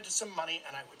you came into some money,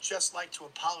 and I would just like to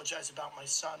apologize about my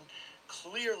son.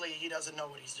 Clearly, he doesn't know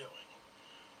what he's doing.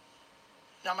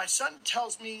 Now, my son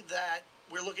tells me that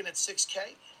we're looking at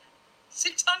 $6K.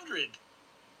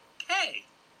 $600K.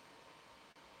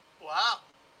 Wow.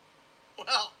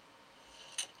 Well,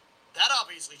 that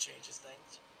obviously changes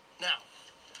things. Now,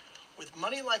 with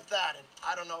money like that, and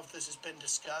I don't know if this has been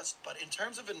discussed, but in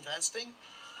terms of investing,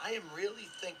 I am really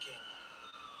thinking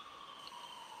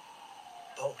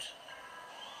boat.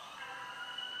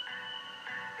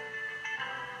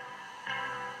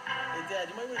 Hey, Dad,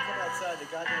 you might want to come outside. The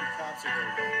goddamn cops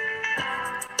are here.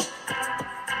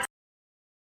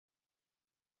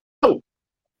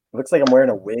 Looks like I'm wearing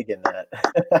a wig in that.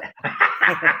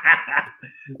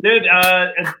 Dude,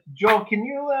 Joel, can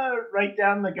you write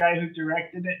down the guy who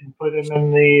directed it and put him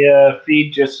in the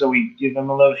feed just so we give him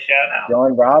a little shout out?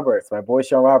 Sean Roberts, my boy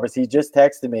Sean Roberts. He just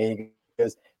texted me. He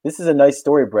goes, "This is a nice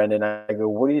story, Brendan." I go,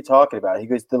 "What are you talking about?" He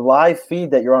goes, "The live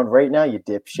feed that you're on right now, you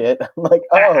dipshit." I'm like,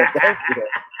 "Oh, thank you."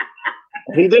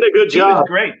 He did a good job. He was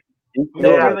great. He was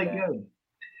really good.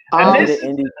 I did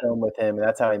an indie film with him, and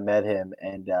that's how I met him.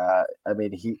 And I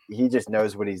mean, he just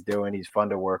knows what he's doing. He's fun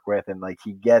to work with, and like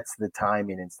he gets the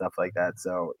timing and stuff like that.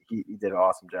 So he did an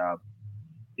awesome job.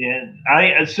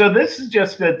 Yeah, so this is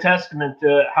just a testament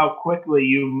to how quickly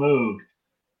you moved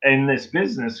in this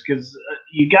business, because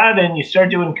you got in, you started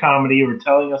doing comedy. You were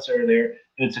telling us earlier,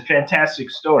 and it's a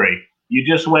fantastic story. You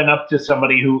just went up to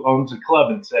somebody who owns a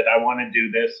club and said, "I want to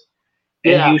do this,"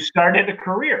 and you started a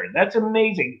career. That's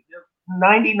amazing.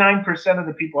 99% of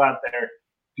the people out there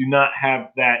do not have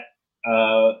that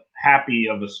happy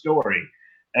of a story.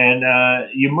 And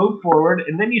you moved forward,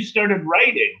 and then you started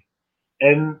writing.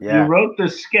 And you wrote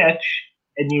this sketch,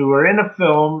 and you were in a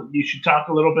film. You should talk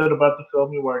a little bit about the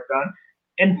film you worked on,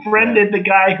 and friended the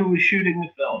guy who was shooting the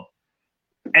film.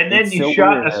 And then you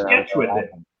shot a sketch with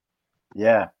it.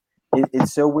 Yeah.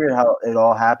 It's so weird how it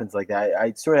all happens like that.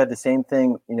 I sort of had the same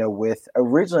thing, with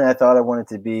originally I thought I wanted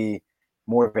to be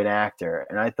more of an actor,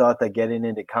 and I thought that getting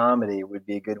into comedy would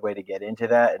be a good way to get into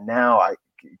that. And now I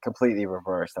completely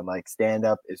reversed. I'm like, stand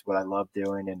up is what I love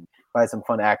doing, and if I had some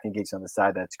fun acting gigs on the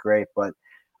side, that's great. But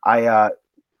I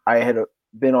had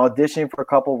been auditioning for a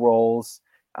couple roles,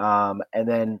 and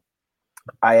then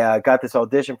I got this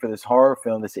audition for this horror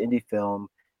film, this indie film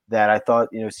that I thought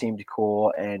seemed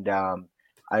cool, and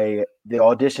the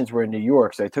auditions were in New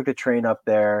York, so I took the train up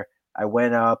there. I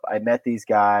went up, I met these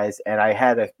guys, and I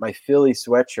had my Philly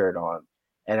sweatshirt on,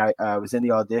 and I was in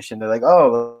the audition. They're like,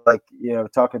 "Oh,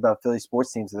 talking about Philly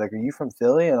sports teams." They're like, "Are you from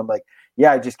Philly?" And I'm like,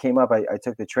 "Yeah, I just came up. I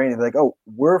took the train." And they're like, "Oh,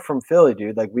 we're from Philly,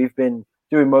 dude. Like, we've been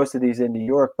doing most of these in New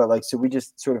York, but like, so we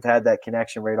just sort of had that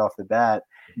connection right off the bat."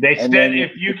 They said,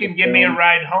 "If you can give me a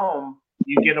ride home,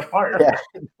 you get a part."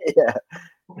 Yeah,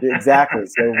 exactly.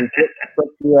 So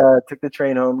we took the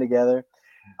train home together.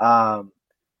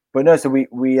 But no, so we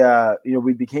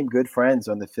became good friends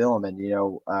on the film, and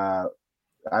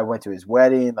I went to his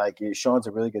wedding. Like, Sean's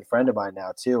a really good friend of mine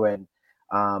now too, and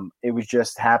it was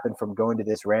just happened from going to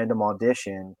this random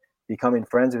audition, becoming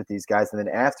friends with these guys, and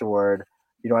then afterward,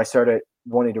 I started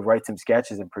wanting to write some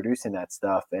sketches and producing that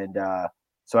stuff, and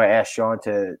so I asked Sean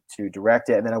to direct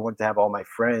it, and then I wanted to have all my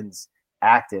friends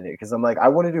act in it because I'm like, I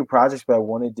want to do projects, but I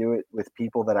want to do it with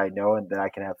people that I know and that I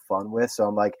can have fun with. So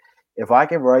I'm like, if I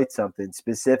can write something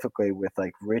specifically with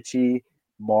like Richie,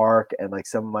 Mark, and like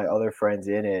some of my other friends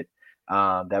in it,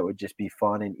 that would just be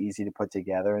fun and easy to put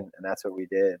together, and that's what we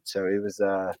did. So it was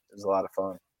a lot of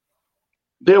fun.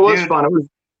 It was fun. It was.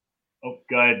 Oh,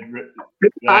 good.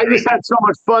 I just had so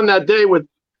much fun that day with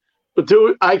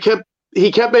dude. He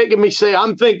kept making me say,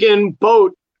 "I'm thinking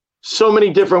boat so many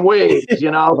different ways,"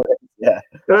 Yeah.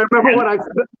 I remember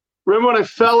when I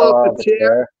fell off the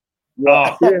chair.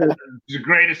 Oh, it's the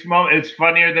greatest moment. It's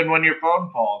funnier than when your phone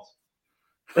falls.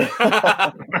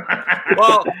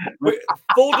 Well,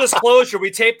 full disclosure,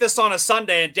 we taped this on a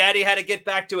Sunday, and Daddy had to get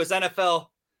back to his NFL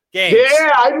games.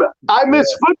 Yeah, I miss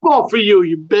football for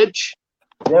you bitch.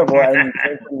 Yeah, well, and you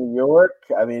came from New York.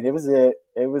 I mean, it was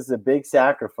a big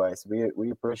sacrifice.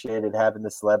 We appreciated having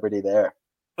the celebrity there.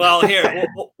 Well, here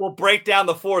we'll break down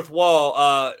the fourth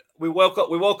wall. We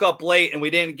woke up late, and we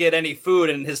didn't get any food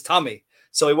in his tummy.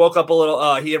 So he woke up a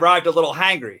little. He arrived a little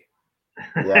hangry.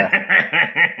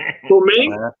 Yeah. For me,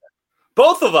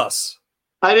 both of us.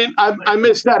 I didn't. I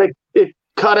missed that. It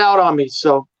cut out on me.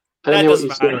 So I didn't that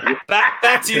doesn't matter.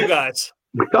 Back to you guys.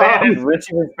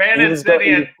 Bannon said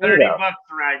he had $30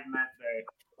 riding that day.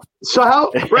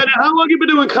 So Brandon, how long have you been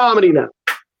doing comedy now?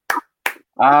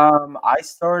 I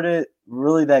started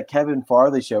really that Kevin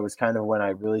Farley show was kind of when I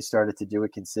really started to do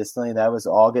it consistently. That was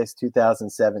August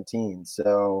 2017.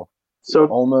 So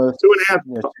almost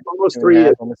 2.5, almost 3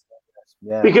 years.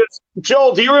 Yeah. Because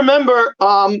Joel, do you remember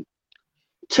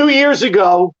 2 years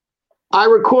ago, I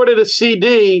recorded a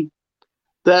CD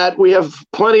that we have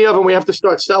plenty of, and we have to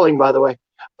start selling, by the way,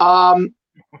 at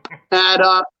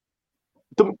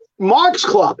the Mark's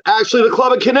Club, actually the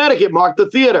club in Connecticut, Mark, the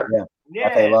theater.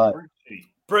 Yeah.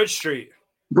 Bridge Street,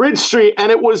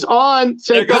 and it was on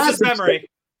St. Patrick's Day.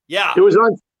 Yeah, it was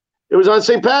on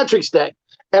St. Patrick's Day,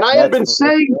 and I had been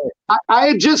saying I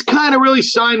had just kind of really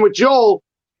signed with Joel,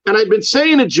 and I'd been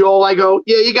saying to Joel, I go,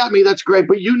 "Yeah, you got me, that's great,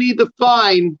 but you need to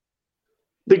find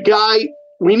the guy.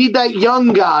 We need that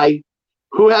young guy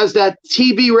who has that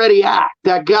TV ready act.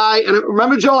 That guy." And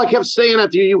remember, Joel, I kept saying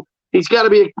that to you. He's got to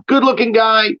be a good-looking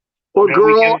guy or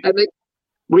girl,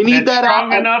 we need that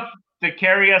strong enough to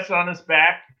carry us on his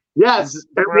back. Yes,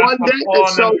 and one day,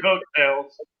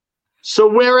 so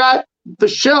we're at the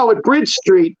show at Bridge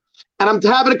Street, and I'm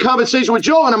having a conversation with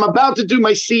Joel, and I'm about to do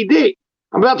my CD.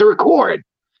 I'm about to record,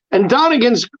 and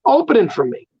Donegan's opening for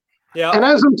me. Yeah. And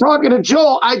as I'm talking to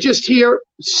Joel, I just hear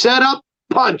set up,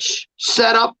 punch,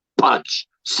 set up, punch,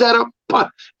 set up,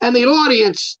 and the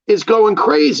audience is going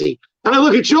crazy. And I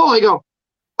look at Joel, I go,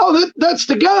 oh, that's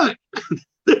the guy.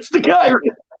 That's the guy.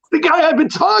 That's the guy I've been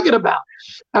talking about.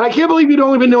 And I can't believe you'd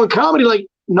only been doing comedy like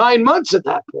 9 months at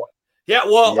that point. Yeah,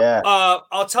 well,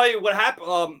 I'll tell you what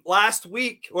happened last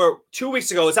week or 2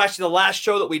 weeks ago. It's actually the last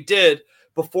show that we did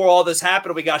before all this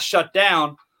happened. We got shut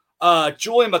down.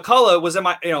 Julian McCullough was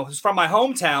who's from my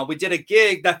hometown. We did a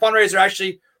gig. That fundraiser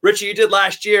actually, Richie, you did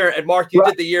last year, and Mark, you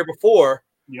did the year before.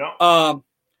 Yeah.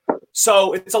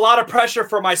 So it's a lot of pressure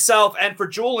for myself and for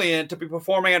Julian to be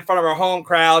performing in front of our home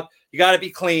crowd. You got to be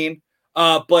clean.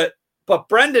 But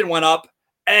Brendan went up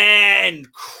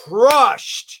and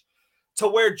crushed to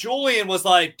where Julian was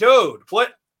like, dude,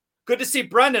 what? Good to see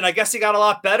Brendan. I guess he got a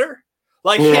lot better.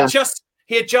 Like he had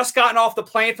just gotten off the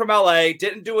plane from LA,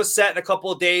 didn't do a set in a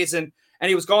couple of days, and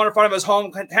he was going in front of his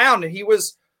hometown, and he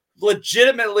was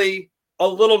legitimately a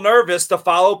little nervous to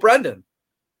follow Brendan.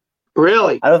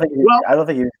 Really? I don't think he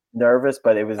was nervous,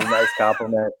 but it was a nice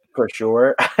compliment for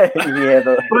sure. he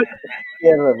handled it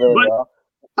really well.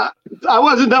 I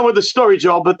wasn't done with the story,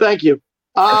 Joel, but thank you.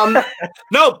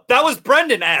 No, that was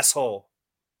Brendan, asshole.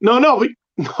 No.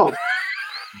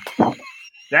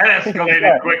 That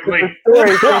escalated quickly.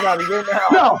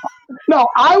 No,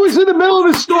 I was in the middle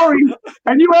of the story,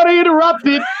 and you had to interrupt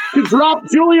it to drop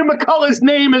Julian McCullough's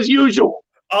name as usual.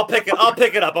 I'll pick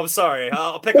it up. I'm sorry.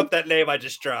 I'll pick up that name I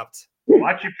just dropped.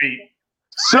 Watch your feet.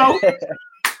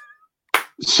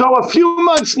 So a few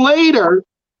months later,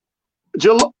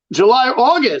 July,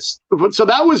 August. So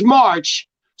that was March.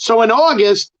 So in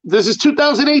August, this is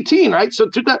 2018, right? So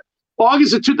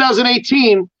August of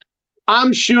 2018,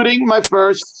 I'm shooting my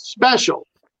first special.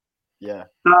 Yeah.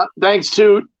 Thanks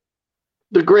to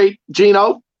the great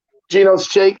Gino's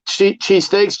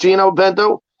Cheesesteaks, Gino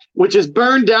Bento, which is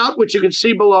Burned Out, which you can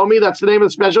see below me. That's the name of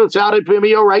the special. It's out at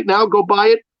Vimeo right now. Go buy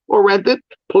it or rent it,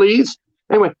 please.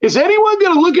 Anyway, is anyone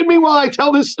going to look at me while I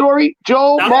tell this story,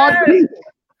 Joel, Mark?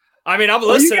 I mean, I'm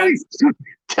listening. Are you guys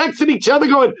texting each other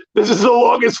going, this is the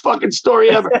longest fucking story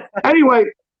ever. Anyway.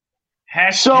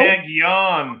 Hashtag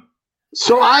yawn.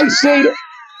 So I say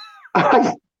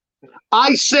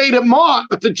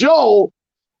to Joel,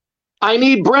 I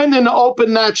need Brendan to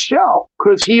open that show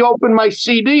because he opened my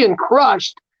CD and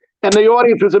crushed, and the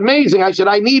audience was amazing. I said,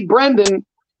 I need Brendan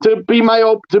to be my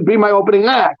opening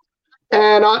act.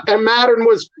 And Maddern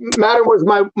was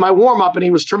my warm up, and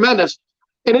he was tremendous.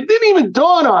 And it didn't even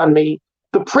dawn on me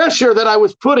the pressure that I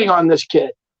was putting on this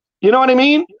kid. You know what I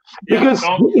mean? Because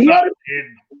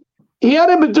he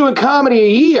hadn't been doing comedy a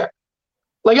year.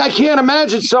 Like, I can't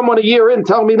imagine someone a year in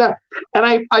telling me that. And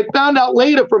I found out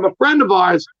later from a friend of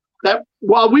ours that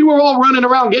while we were all running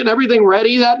around getting everything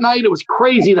ready that night, it was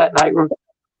crazy that night.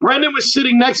 Brendan was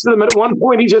sitting next to them, and at one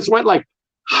point he just went like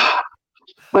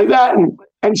that.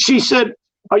 And she said,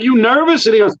 are you nervous?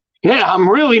 And he goes, yeah, I'm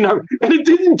really nervous. And it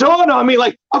didn't dawn on me,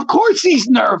 like, of course he's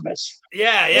nervous.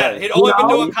 Yeah. He'd only been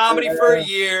doing comedy for a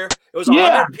year. It was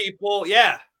 100 people.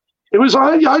 Yeah. It was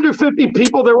 150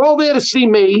 people. They were all there to see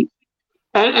me.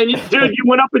 And dude, you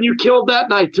went up and you killed that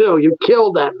night, too. You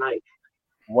killed that night.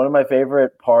 One of my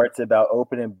favorite parts about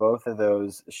opening both of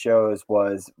those shows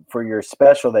was for your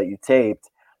special that you taped.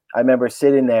 I remember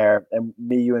sitting there, and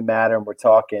me, you, and Maddern were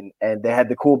talking, and they had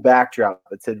the cool backdrop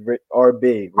that said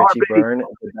RB, Richie Byrne, in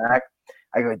the back.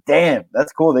 I go, damn,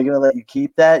 that's cool. They're going to let you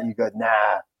keep that? You go,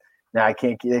 nah, I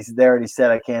can't. They already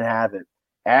said I can't have it.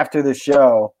 After the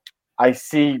show, I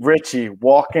see Richie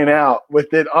walking out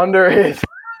with it under his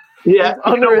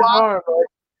under his arm. Like,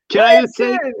 can I just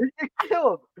say, you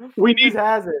killed. We need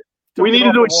has it. We need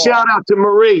to do a shout out to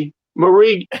Marie.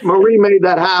 Marie made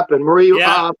that happen. Marie,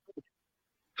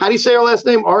 how do you say her last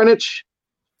name? Ornich?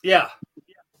 Yeah.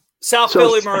 South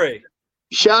Philly Marie.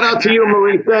 Shout out to you,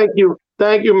 Marie.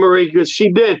 Thank you, Marie, because she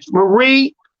did.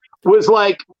 Marie was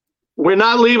like, we're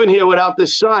not leaving here without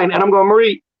this sign. And I'm going,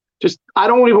 Marie, I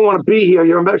don't even want to be here.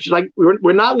 She's like,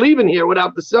 we're not leaving here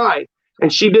without the sign.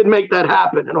 And she did make that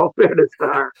happen, in all fairness to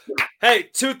her. Hey,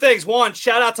 two things. One,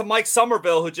 shout out to Mike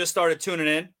Somerville, who just started tuning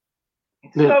in.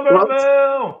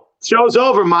 Somerville! Show's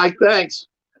over, Mike. Thanks.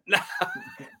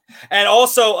 And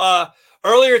also,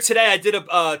 earlier today, I did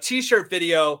a T-shirt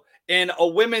video in a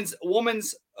women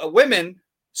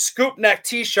scoop neck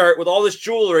T-shirt with all this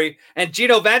jewelry. And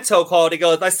Gino Vento called. He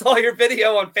goes, I saw your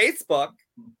video on Facebook.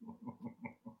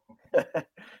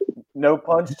 No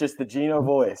punch, just the Gino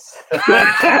voice.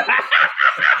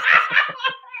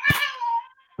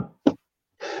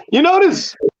 You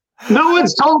notice no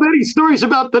one's told any stories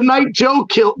about the night Joel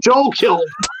killed.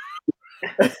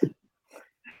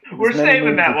 We're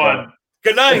saving that one.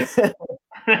 Good night.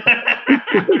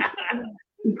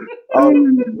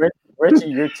 Richie,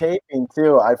 you're taping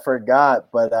too. I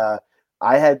forgot, but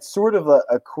I had sort of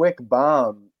a quick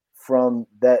bomb from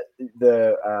the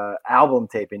album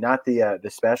taping, not the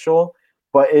special,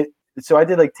 but so I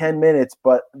did like 10 minutes,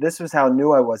 but this was how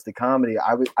new I was to comedy.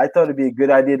 I thought it'd be a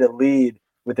good idea to lead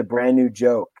with a brand new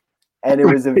joke. And it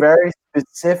was a very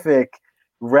specific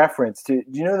reference to,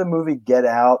 do you know the movie Get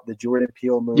Out, the Jordan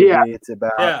Peele movie? Yeah. It's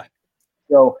about,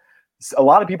 so a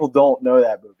lot of people don't know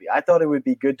that movie. I thought it would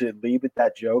be good to lead with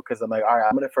that joke because I'm like, all right,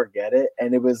 I'm going to forget it.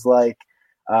 And it was like,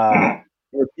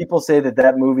 people say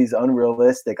that movie's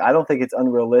unrealistic. I don't think it's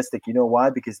unrealistic. You know why?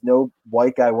 Because no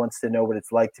white guy wants to know what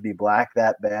it's like to be black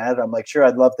that bad. I'm like, sure,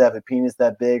 I'd love to have a penis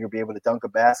that big or be able to dunk a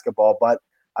basketball, but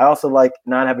I also like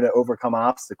not having to overcome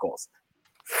obstacles.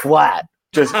 Flat.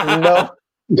 Just nothing.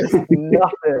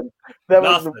 That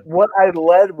was what I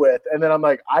led with. And then I'm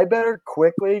like, I better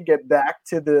quickly get back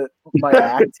to my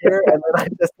act here. And then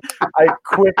I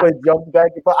quickly jumped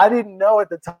back. But I didn't know at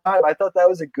the time. I thought that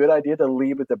was a good idea to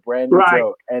leave with a brand new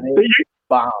joke. And it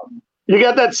bombed. You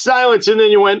got that silence, and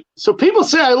then you went, so people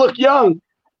say I look young.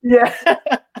 Yeah.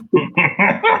 I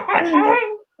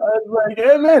was like,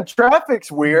 hey, man,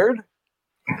 traffic's weird.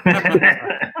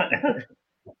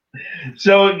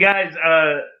 So, guys,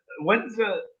 I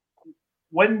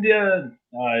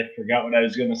forgot what I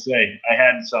was going to say. I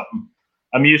had something.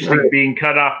 I'm used to being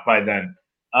cut off by then.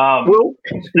 We'll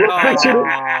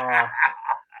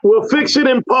fix it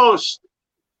in post.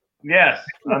 Yes,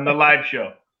 on the live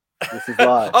show. This is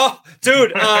live. Oh,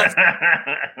 dude.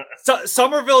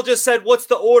 Somerville just said, what's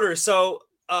the order? So,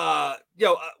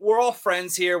 we're all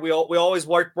friends here. We always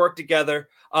work together.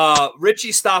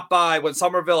 Richie stopped by when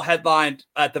Somerville headlined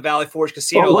at the Valley Forge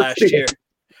Casino last year.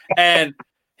 And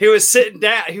he was sitting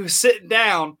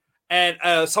down, and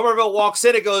Somerville walks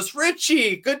in and goes,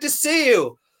 Richie, good to see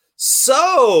you.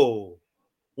 So,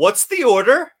 what's the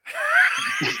order?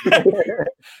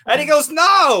 And he goes,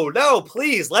 no,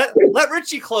 please let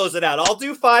Richie close it out. I'll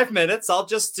do 5 minutes. As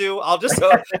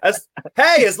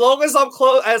long as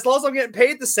I'm getting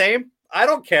paid the same, I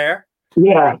don't care.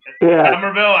 Yeah.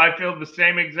 Somerville, I feel the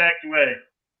same exact way.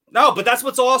 No, but that's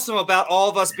what's awesome about all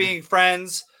of us being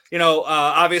friends.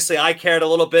 Obviously I cared a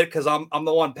little bit because I'm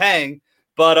the one paying,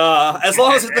 but as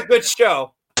long as it's a good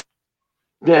show.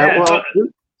 Yeah, well,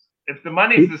 if the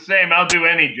money's the same, I'll do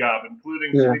any job,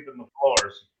 including sweeping the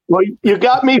floors. Well, you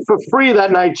got me for free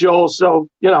that night, Joel, so,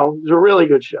 it was a really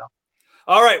good show.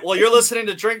 All right, well, you're listening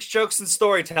to Drinks, Jokes, and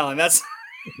Storytelling. That's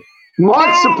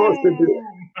Mark's supposed to do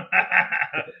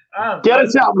it. Get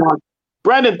us out, Mark.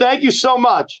 Brendan, thank you so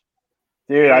much.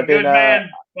 Dude, I've been man.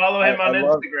 Follow him on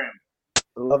Instagram.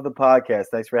 I love the podcast.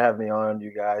 Thanks for having me on,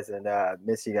 you guys, and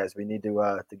miss you guys. We need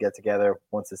to get together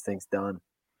once this thing's done.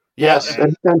 Yes,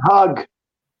 and hug.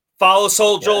 Follow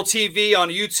Soul Joel TV on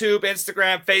YouTube,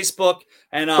 Instagram, Facebook,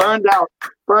 and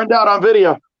burned out on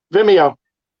Vimeo.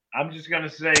 I'm just gonna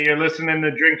say you're listening to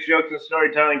Drinks, Jokes, and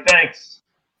Storytelling. Thanks.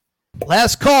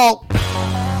 Last call.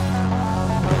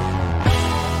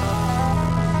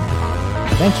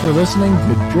 Thanks for listening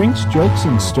to Drinks, Jokes,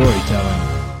 and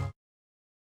Storytelling.